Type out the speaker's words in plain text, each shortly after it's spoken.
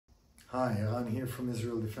Hi, Eran here from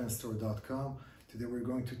IsraelDefenseStore.com. Today we're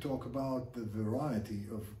going to talk about the variety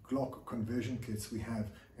of Glock conversion kits we have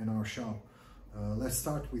in our shop. Let's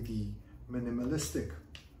start with the minimalistic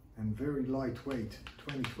and very lightweight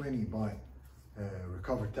 2020 by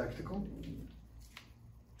Recover Tactical.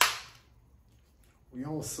 We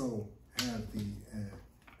also have the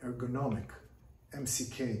ergonomic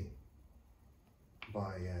MCK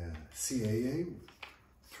by CAA.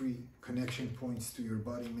 3 connection points to your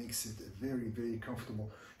body, makes it a very, very comfortable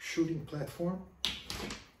shooting platform.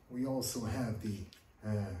 We also have the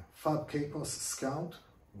Fab Capos Scout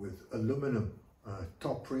with aluminum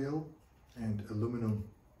top rail and aluminum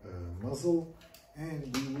muzzle.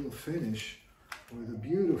 And we will finish with a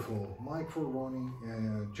beautiful Micro Ronnie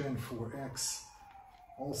Gen 4X.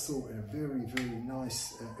 Also a very, very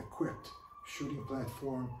nice equipped shooting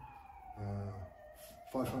platform,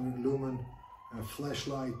 500 lumen.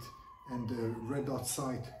 Flashlight and red dot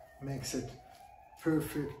sight makes it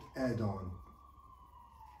perfect add-on.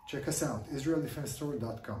 Check us out,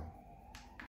 IsraelDefenseStore.com.